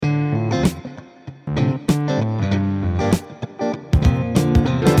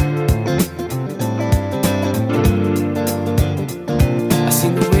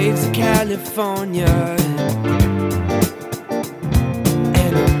California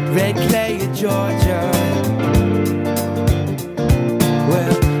and the red clay of Georgia.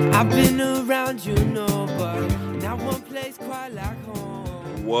 Well, I've been around, you know, but not one place quite like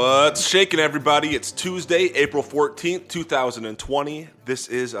home. What's shaking, everybody? It's Tuesday, April 14th, 2020. This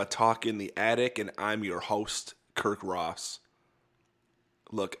is A Talk in the Attic, and I'm your host, Kirk Ross.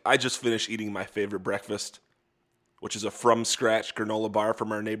 Look, I just finished eating my favorite breakfast, which is a from-scratch granola bar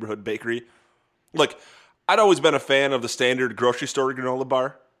from our neighborhood bakery. Look, I'd always been a fan of the standard grocery store granola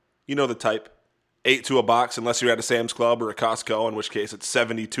bar. You know the type. 8 to a box, unless you're at a Sam's Club or a Costco, in which case it's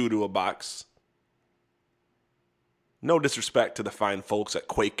 72 to a box. No disrespect to the fine folks at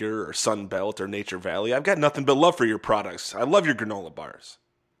Quaker or Sunbelt or Nature Valley. I've got nothing but love for your products. I love your granola bars.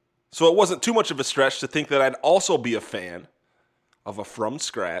 So it wasn't too much of a stretch to think that I'd also be a fan of a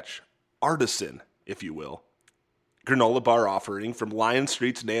from-scratch, artisan, if you will, granola bar offering from Lion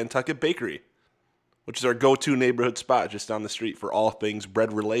Street's Nantucket Bakery, which is our go-to neighborhood spot just down the street for all things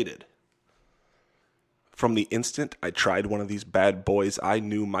bread-related. From the instant I tried one of these bad boys, I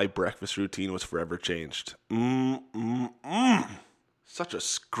knew my breakfast routine was forever changed. Such a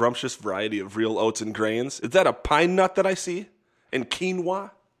scrumptious variety of real oats and grains. Is that a pine nut that I see? And quinoa?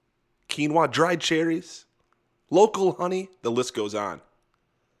 Quinoa, dried cherries, local honey, the list goes on.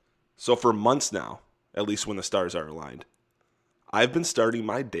 So for months now, at least when the stars are aligned, I've been starting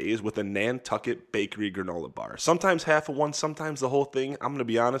my days with a Nantucket Bakery granola bar. Sometimes half of one, sometimes the whole thing. I'm going to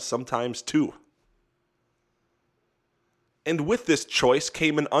be honest, sometimes two. And with this choice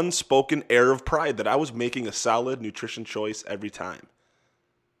came an unspoken air of pride that I was making a solid nutrition choice every time.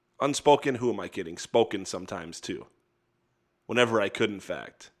 Unspoken, who am I kidding? Spoken sometimes too. Whenever I could, in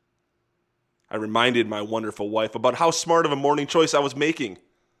fact. I reminded my wonderful wife about how smart of a morning choice I was making,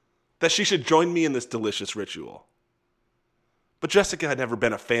 that she should join me in this delicious ritual. But Jessica had never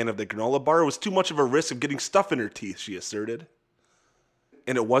been a fan of the granola bar. It was too much of a risk of getting stuff in her teeth, she asserted.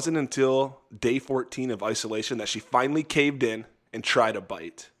 And it wasn't until day 14 of isolation that she finally caved in and tried a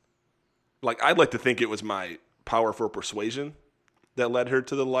bite. Like, I'd like to think it was my power for persuasion that led her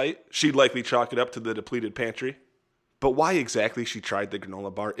to the light. She'd likely chalk it up to the depleted pantry. But why exactly she tried the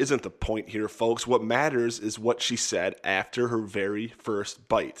granola bar isn't the point here, folks. What matters is what she said after her very first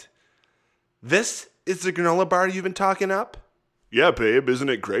bite. "This is the granola bar you've been talking up?" "Yeah, babe, isn't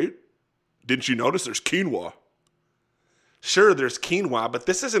it great? Didn't you notice there's quinoa?" "Sure, there's quinoa, but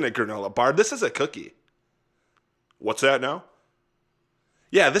this isn't a granola bar. This is a cookie." "What's that now?"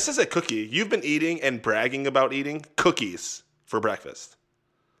 "Yeah, this is a cookie. You've been eating and bragging about eating cookies for breakfast."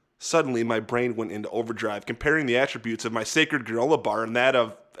 Suddenly, my brain went into overdrive, comparing the attributes of my sacred granola bar and that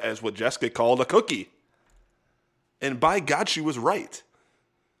of, as what Jessica called, a cookie. And by God, she was right.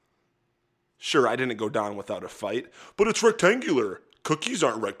 Sure, I didn't go down without a fight, but it's rectangular. Cookies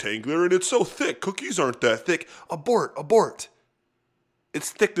aren't rectangular, and it's so thick. Cookies aren't that thick. Abort.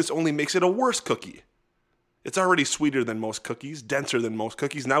 Its thickness only makes it a worse cookie. It's already sweeter than most cookies, denser than most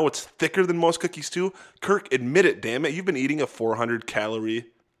cookies. Now it's thicker than most cookies, too. Kirk, admit it, damn it. You've been eating a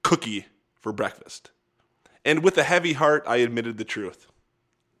 400-calorie cookie for breakfast. And with a heavy heart, I admitted the truth.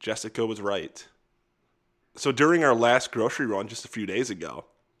 Jessica was right. So during our last grocery run just a few days ago,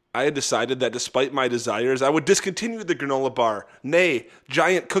 I had decided that despite my desires, I would discontinue the granola bar, nay,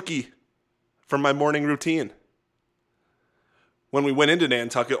 giant cookie, from my morning routine. When we went into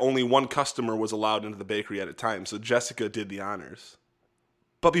Nantucket, only one customer was allowed into the bakery at a time, so Jessica did the honors.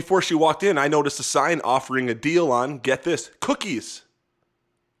 But before she walked in, I noticed a sign offering a deal on, get this, cookies.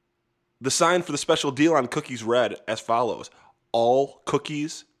 The sign for the special deal on cookies read as follows: all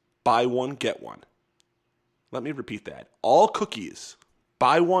cookies, buy one, get one. Let me repeat that. All cookies,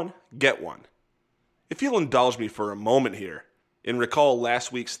 buy one, get one. If you'll indulge me for a moment here and recall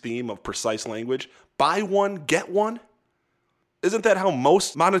last week's theme of precise language, buy one, get one. Isn't that how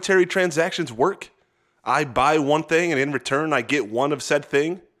most monetary transactions work? I buy one thing and in return I get one of said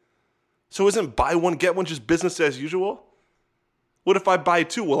thing. So isn't buy one, get one just business as usual? What if I buy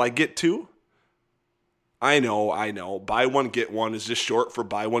two? Will I get two? I know. Buy one, get one is just short for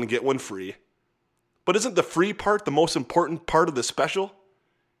buy one, get one free. But isn't the free part the most important part of the special?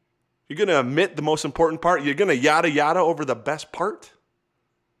 You're going to omit the most important part? You're going to yada over the best part?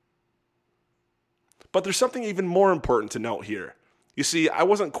 But there's something even more important to note here. You see, I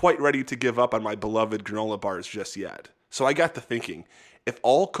wasn't quite ready to give up on my beloved granola bars just yet. So I got to thinking, if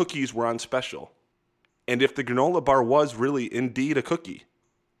all cookies were on special, and if the granola bar was really indeed a cookie,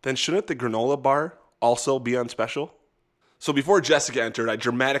 then shouldn't the granola bar also be on special? So before Jessica entered, I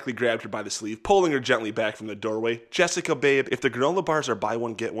dramatically grabbed her by the sleeve, pulling her gently back from the doorway. "Jessica, babe, if the granola bars are buy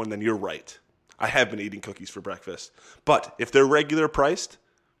one, get one, then you're right. I have been eating cookies for breakfast. But if they're regular priced,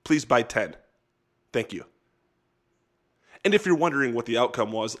 please buy 10. Thank you. And if you're wondering what the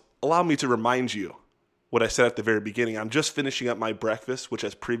outcome was, allow me to remind you what I said at the very beginning. I'm just finishing up my breakfast, which,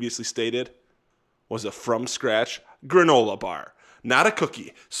 as previously stated, was a from-scratch granola bar, not a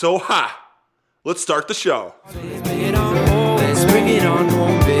cookie. So, let's start the show. Let's bring it on home. Let's bring it on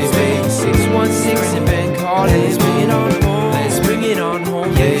home, baby. 616 and Ben calling. Let's bring it on home. Let's bring it on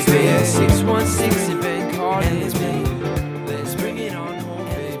home, baby. 616 and Ben calling. Let's bring it on home.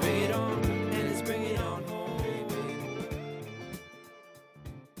 Let's bring it on. And let's bring it on home, baby.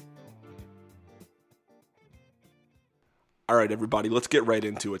 All right, everybody, let's get right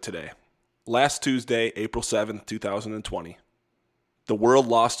into it today. Last Tuesday, April 7th, 2020, the world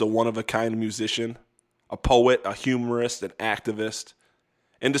lost a one-of-a-kind musician, a poet, a humorist, an activist.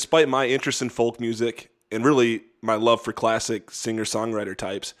 And despite my interest in folk music and really my love for classic singer-songwriter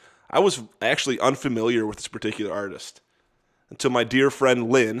types, I was actually unfamiliar with this particular artist until my dear friend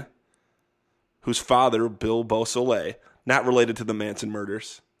Lynn, whose father, Bill Beausoleil, not related to the Manson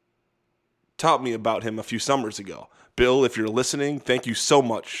murders, taught me about him a few summers ago. Bill, if you're listening, thank you so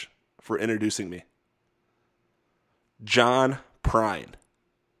much for introducing me. John Prine.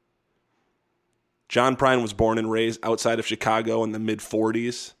 John Prine was born and raised outside of Chicago in the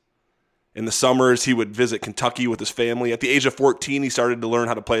mid-40s. In the summers, he would visit Kentucky with his family. At the age of 14, he started to learn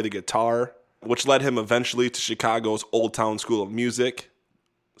how to play the guitar, which led him eventually to Chicago's Old Town School of Music,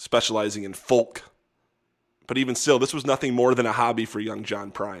 specializing in folk. But even still, this was nothing more than a hobby for young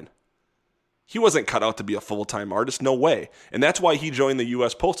John Prine. He wasn't cut out to be a full-time artist, no way. And that's why he joined the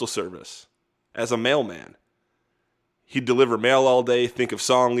U.S. Postal Service as a mailman. He'd deliver mail all day, think of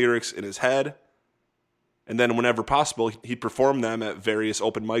song lyrics in his head, and then whenever possible, he'd perform them at various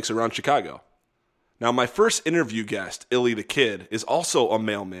open mics around Chicago. Now, my first interview guest, Illy the Kid, is also a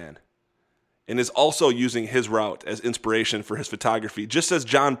mailman and is also using his route as inspiration for his photography, just as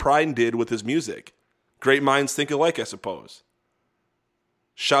John Prine did with his music. Great minds think alike, I suppose.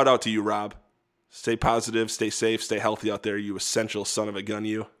 Shout out to you, Rob. Stay positive, stay safe, stay healthy out there, you essential son of a gun,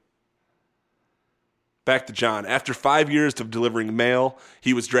 you. Back to John. After 5 years of delivering mail,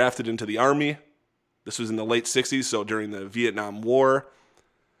 he was drafted into the Army. This was in the late 60s, so during the Vietnam War.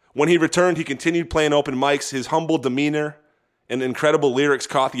 When he returned, he continued playing open mics. His humble demeanor and incredible lyrics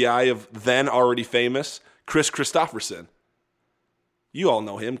caught the eye of then already famous Chris Christopherson. You all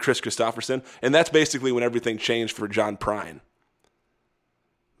know him, Chris Christopherson, and that's basically when everything changed for John Prine.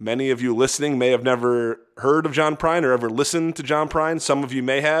 Many of you listening may have never heard of John Prine or ever listened to John Prine. Some of you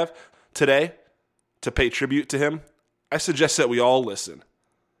may have. Today, to pay tribute to him, I suggest that we all listen.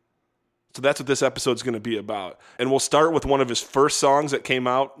 So that's what this episode's going to be about. And we'll start with one of his first songs that came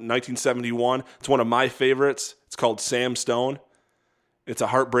out in 1971. It's one of my favorites. It's called Sam Stone. It's a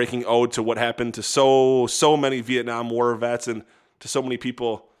heartbreaking ode to what happened to so many Vietnam War vets and to so many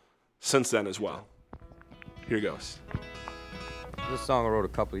people since then as well. Here goes. This song I wrote a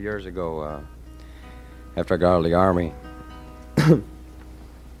couple of years ago after I got out of the Army.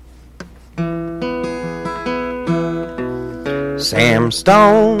 Sam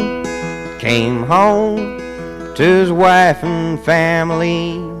Stone came home to his wife and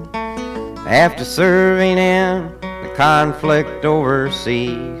family after serving in the conflict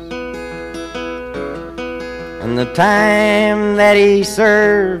overseas. And the time that he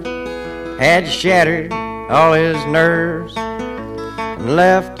served had shattered all his nerves and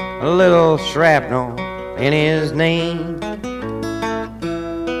left a little shrapnel in his knee.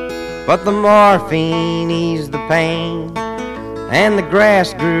 But the morphine eased the pain, and the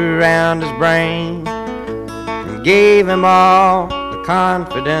grass grew around his brain and gave him all the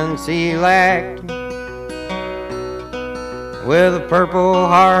confidence he lacked. With a purple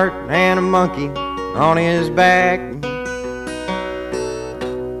heart and a monkey on his back,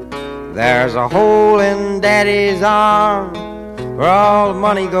 there's a hole in Daddy's arm where all the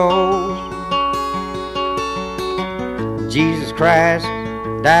money goes. Jesus Christ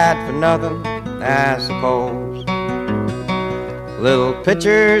died for nothing, I suppose. Little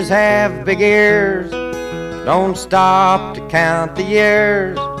pitchers have big ears, don't stop to count the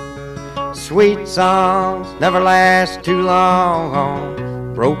years. Sweet songs never last too long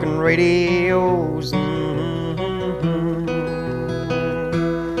on broken radios.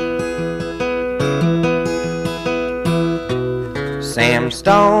 Sam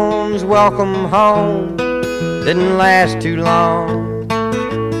Stone's welcome home didn't last too long.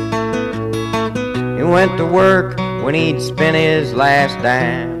 He went to work when he'd spent his last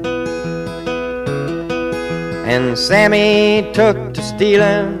dime, and Sammy took to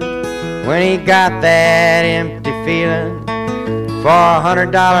stealing when he got that empty feeling for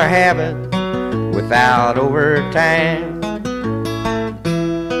 $100 habit without overtime.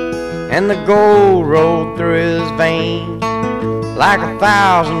 and the gold rolled through his veins like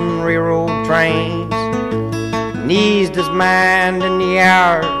 1,000 railroad trains, and eased his mind in the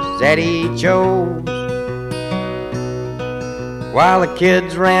hours that he chose, while the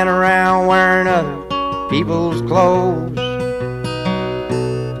kids ran around wearing other people's clothes.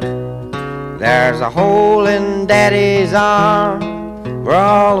 There's a hole in Daddy's arm where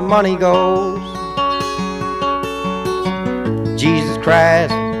all the money goes. Jesus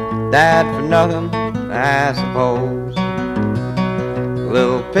Christ died for nothing, I suppose.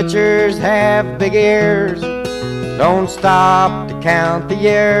 Little pitchers have big ears, don't stop to count the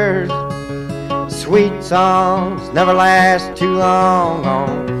years. Sweet songs never last too long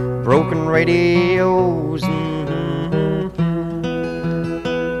on broken radios.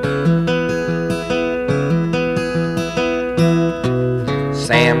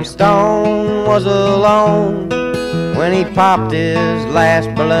 Sam Stone was alone when he popped his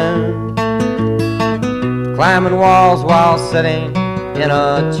last balloon, climbing walls while sitting in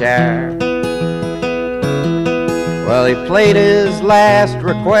a chair. Well, he played his last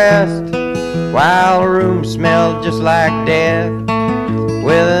request while the room smelled just like death,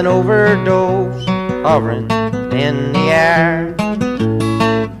 with an overdose hovering in the air.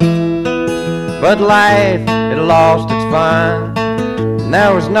 But life had lost its fun, and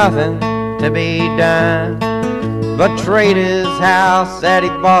there was nothing to be done but trade his house that he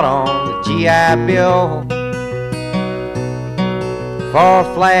bought on the GI Bill for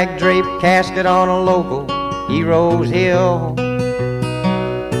a flag-draped casket on a local hero's hill.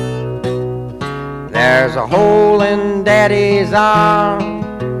 There's a hole in Daddy's arm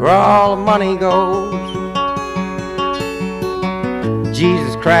where all the money goes.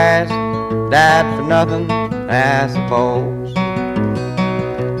 Jesus Christ died for nothing, I suppose.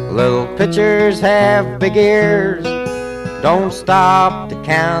 Little pitchers have big ears, don't stop to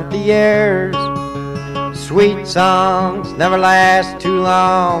count the years. Sweet songs never last too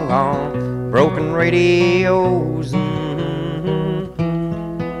long on broken radios.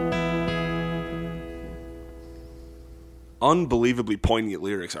 Unbelievably poignant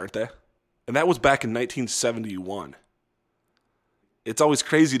lyrics, aren't they? And that was back in 1971. It's always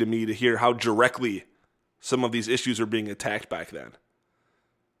crazy to me to hear how directly some of these issues are being attacked back then.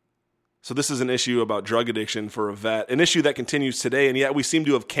 So this is an issue about drug addiction for a vet, an issue that continues today, and yet we seem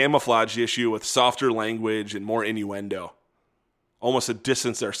to have camouflaged the issue with softer language and more innuendo, almost to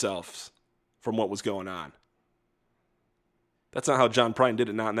distance ourselves from what was going on. That's not how John Prine did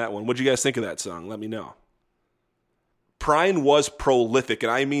it, not in that one. What'd you guys think of that song? Let me know. Prine was prolific,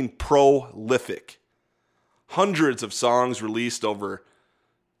 and I mean prolific. Hundreds of songs released over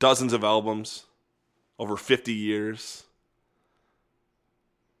dozens of albums, over 50 years.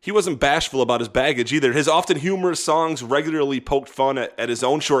 He wasn't bashful about his baggage either. His often humorous songs regularly poked fun at his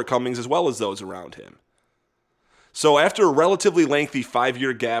own shortcomings as well as those around him. So after a relatively lengthy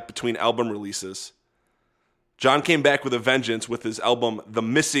 5-year gap between album releases, John came back with a vengeance with his album The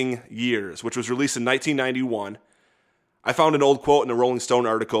Missing Years, which was released in 1991. I found an old quote in a Rolling Stone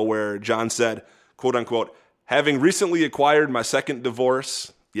article where John said, quote unquote, "Having recently acquired my second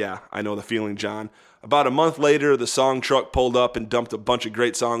divorce," yeah, I know the feeling, John, "about a month later, the song truck pulled up and dumped a bunch of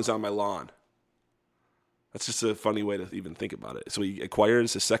great songs on my lawn." That's just a funny way to even think about it. So he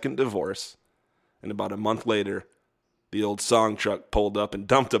acquires his second divorce, and about a month later, the old song truck pulled up and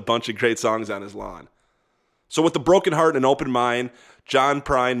dumped a bunch of great songs on his lawn. So with a broken heart and an open mind, John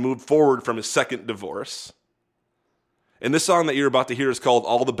Prine moved forward from his second divorce. And this song that you're about to hear is called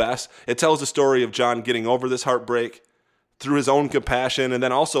All the Best. It tells the story of John getting over this heartbreak through his own compassion, and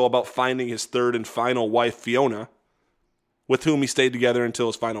then also about finding his third and final wife, Fiona, with whom he stayed together until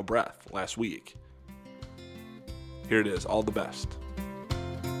his final breath last week. Here it is, All the Best.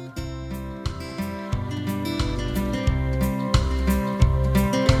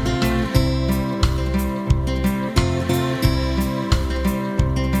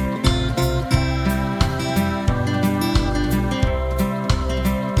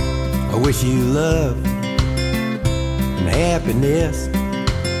 I wish you love and happiness.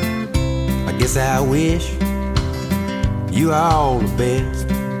 I guess I wish you all the best.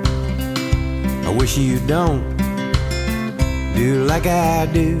 I wish you don't do like I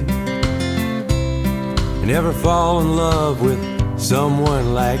do, and never fall in love with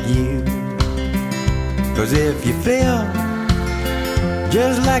someone like you. 'Cause if you feel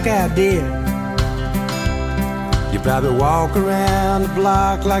just like I did, you probably walk around the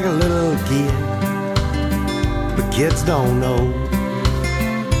block like a little kid. But kids don't know,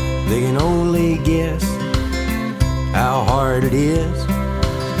 they can only guess how hard it is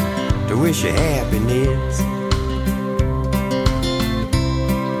to wish you happiness.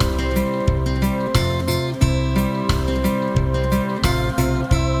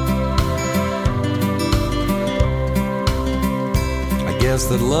 guess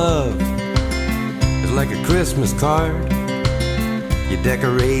that love is like a Christmas card. You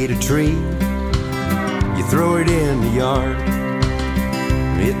decorate a tree, you throw it in the yard.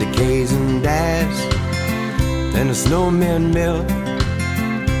 It decays and dies, and the snowmen melt.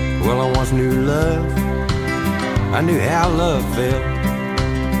 Well, I once knew love, I knew how love felt.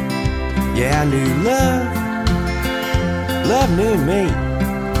 Yeah, I knew love knew me.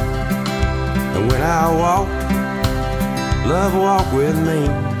 And when I walked, love walked with me.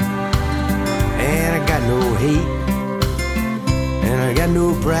 And I got no hate, and I got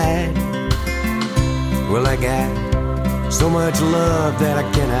no pride. Well, I got so much love that I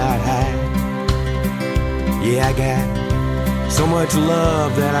cannot hide. Yeah, I got so much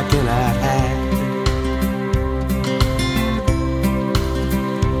love that I cannot hide.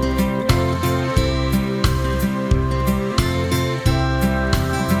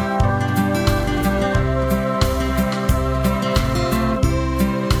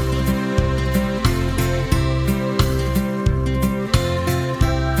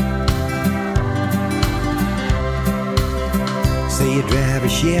 Say you drive a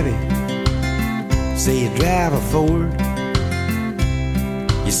Chevy, say you drive a Ford.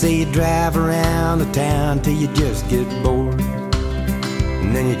 You say you drive around the town till you just get bored.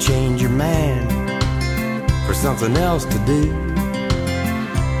 And then you change your mind for something else to do.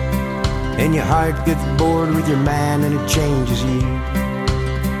 And your heart gets bored with your mind and it changes you.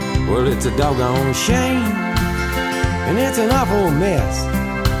 Well, it's a doggone shame, and it's an awful mess.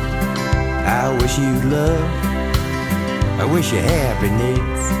 I wish you love, I wish you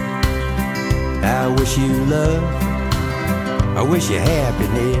happiness. I wish you love, I wish you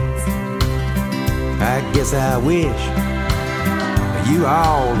happiness. I guess I wish you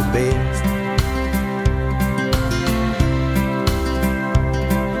all the best.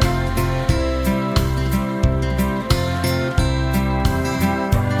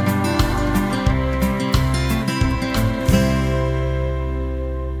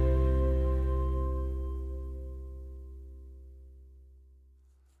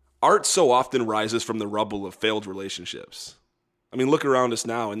 Art so often rises from the rubble of failed relationships. I mean, look around us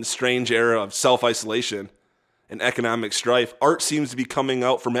now. In the strange era of self-isolation and economic strife, art seems to be coming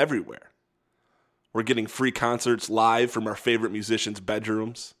out from everywhere. We're getting free concerts live from our favorite musicians'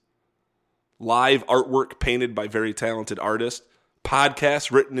 bedrooms, live artwork painted by very talented artists,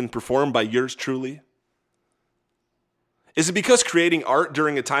 podcasts written and performed by yours truly. Is it because creating art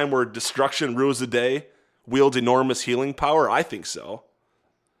during a time where destruction rules the day wields enormous healing power? I think so.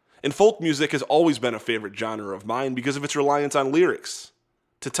 And folk music has always been a favorite genre of mine because of its reliance on lyrics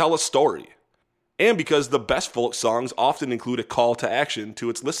to tell a story, and because the best folk songs often include a call to action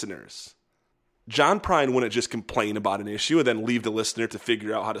to its listeners. John Prine wouldn't just complain about an issue and then leave the listener to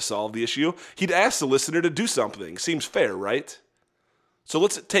figure out how to solve the issue. He'd ask the listener to do something. Seems fair, right? So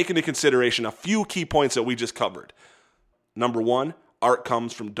let's take into consideration a few key points that we just covered. Number 1, art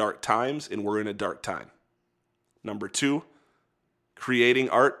comes from dark times, and we're in a dark time. Number 2,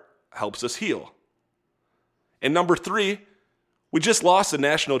 creating art helps us heal. And number 3, we just lost a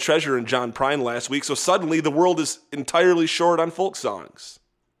national treasure in John Prine last week, so suddenly the world is entirely short on folk songs.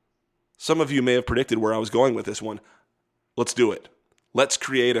 Some of you may have predicted where I was going with this one. Let's do it. Let's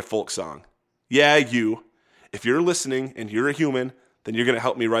create a folk song. Yeah, you. If you're listening and you're a human, then you're going to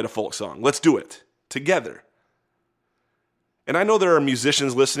help me write a folk song. Let's do it together. And I know there are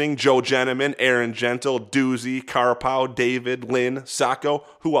musicians listening: Joe Gentleman, Aaron Gentle, Doozy, Carpow, David, Lynn, Sacco.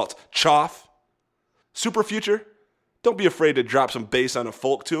 Who else? Choff. Super Future. Don't be afraid to drop some bass on a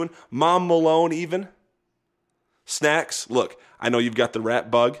folk tune. Mom Malone even. Snacks. Look, I know you've got the rap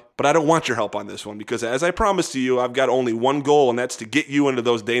bug, but I don't want your help on this one because, as I promised to you, I've got only one goal, and that's to get you into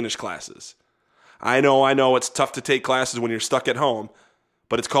those Danish classes. I know, it's tough to take classes when you're stuck at home,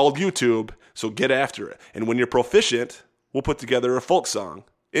 but it's called YouTube, so get after it. And when you're proficient, we'll put together a folk song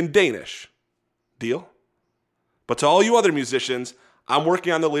in Danish. Deal? But to all you other musicians, I'm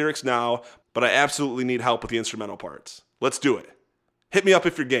working on the lyrics now, but I absolutely need help with the instrumental parts. Let's do it. Hit me up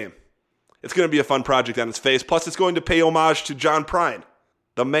if you're game. It's going to be a fun project on its face, plus it's going to pay homage to John Prine,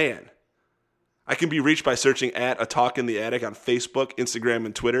 the man. I can be reached by searching at A Talk in the Attic on Facebook, Instagram,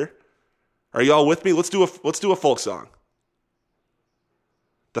 and Twitter. Are you all with me? Let's do a folk song.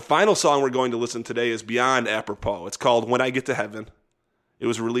 The final song we're going to listen today is beyond apropos. It's called When I Get to Heaven. It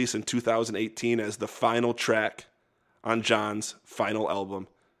was released in 2018 as the final track on John's final album.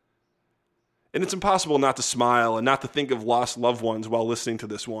 And it's impossible not to smile and not to think of lost loved ones while listening to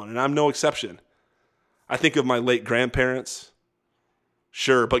this one, and I'm no exception. I think of my late grandparents.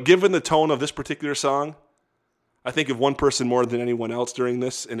 Sure, but given the tone of this particular song, I think of one person more than anyone else during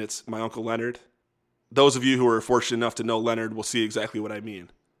this, and it's my Uncle Leonard. those of you who are fortunate enough to know Leonard will see exactly what I mean.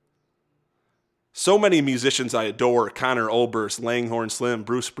 So many musicians I adore, Conor Oberst, Langhorne Slim,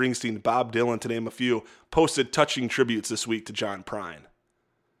 Bruce Springsteen, Bob Dylan, to name a few, posted touching tributes this week to John Prine.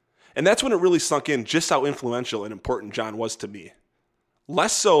 And that's when it really sunk in just how influential and important John was to me.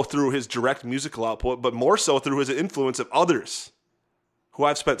 Less so through his direct musical output, but more so through his influence of others who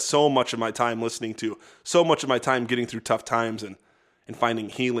I've spent so much of my time listening to, so much of my time getting through tough times and finding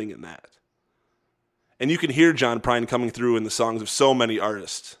healing in that. And you can hear John Prine coming through in the songs of so many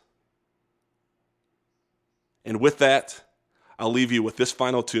artists. And with that, I'll leave you with this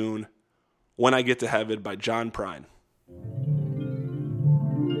final tune, When I Get to Heaven by John Prine.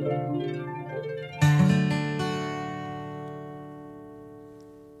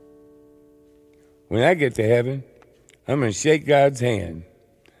 When I get to heaven, I'm going to shake God's hand,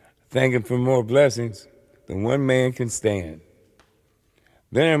 thank him for more blessings than one man can stand.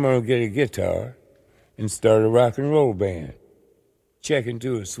 Then I'm going to get a guitar and start a rock and roll band. Check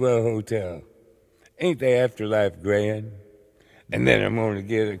into a swell hotel. Ain't the afterlife grand? And then I'm going to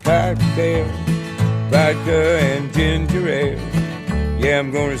get a cocktail, vodka and ginger ale. Yeah,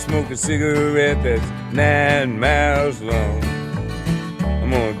 I'm going to smoke a cigarette that's 9 miles long.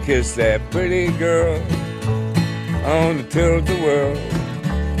 I'm gonna kiss that pretty girl on the tilt-a-whirl,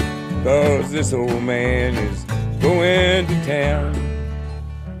 'cause this old man is going to town.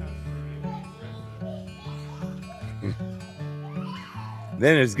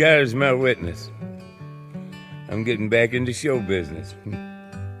 Then as God is my witness, I'm getting back into show business.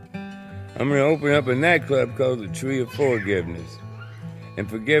 I'm gonna open up a nightclub called the Tree of Forgiveness and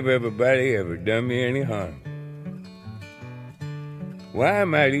forgive everybody ever done me any harm. Why, I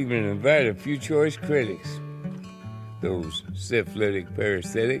might even invite a few choice critics, those syphilitic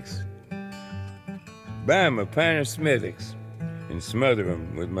parasitics, buy 'em a pint of Smithwick's and smother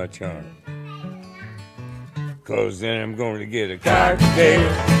 'em with my charm. 'Cause then I'm going to get a cocktail,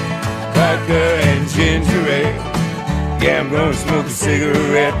 vodka and ginger ale. Yeah, I'm going to smoke a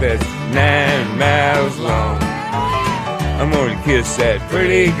cigarette that's 9 miles long. I'm going to kiss that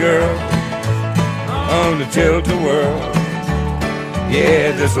pretty girl on the tilt-a-whirl.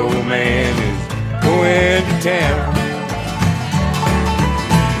 Yeah, this old man is going to town.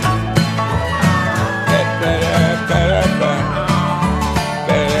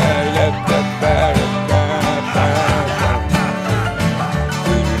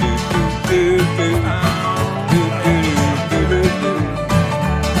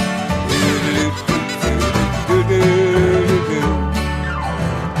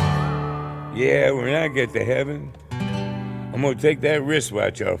 Yeah, when I get to heaven, I'm going to take that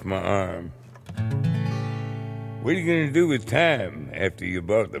wristwatch off my arm. What are you going to do with time after you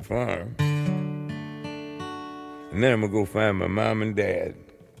bought the farm? And then I'm going to go find my mom and dad.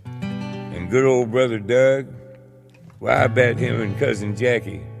 And good old brother Doug, well, I bet him and cousin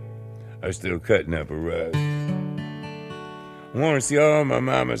Jackie are still cutting up a rug. I want to see all my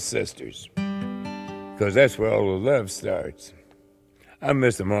mama's sisters, 'cause that's where all the love starts. I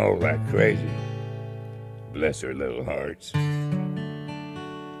miss them all like crazy. Bless their little hearts.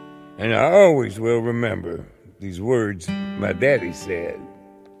 And I always will remember these words my daddy said.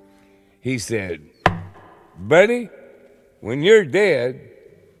 He said, "Buddy, when you're dead,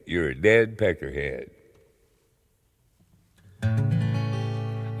 you're a dead peckerhead."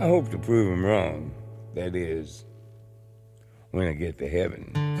 I hope to prove him wrong. That is, when I get to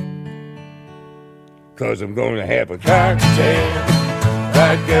heaven. 'Cause I'm going to have a cocktail,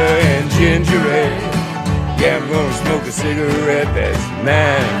 vodka and ginger ale. Yeah, I'm gonna smoke a cigarette that's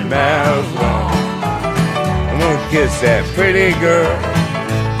 9 miles long. I'm gonna kiss that pretty girl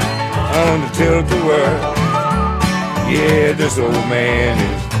on the tilt-a-whirl. Yeah, this old man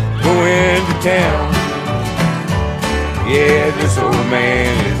is going to town. Yeah, this old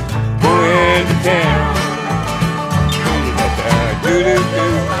man is going to town. Do-do-do, do-do-do.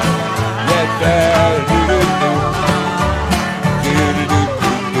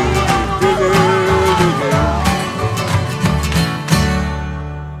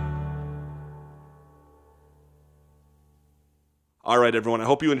 All right, everyone, I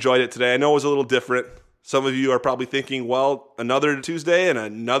hope you enjoyed it today. I know it was a little different. Some of you are probably thinking, well, another Tuesday and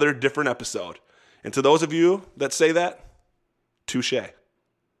another different episode. And to those of you that say that, touche.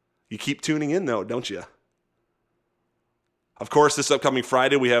 You keep tuning in, though, don't you? Of course, this upcoming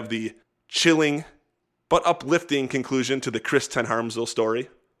Friday, we have the chilling but uplifting conclusion to the Chris Ten Harmsville story.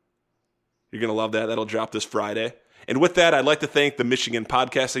 You're going to love that. That'll drop this Friday. And with that, I'd like to thank the Michigan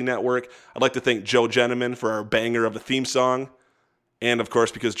Podcasting Network. I'd like to thank Joe Gentleman for our banger of a theme song. And, of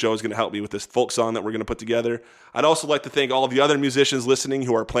course, because Joe's going to help me with this folk song that we're going to put together. I'd also like to thank all of the other musicians listening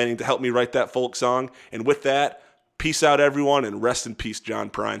who are planning to help me write that folk song. And with that, peace out, everyone, and rest in peace, John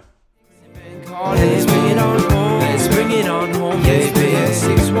Prine. Let's bring it on home.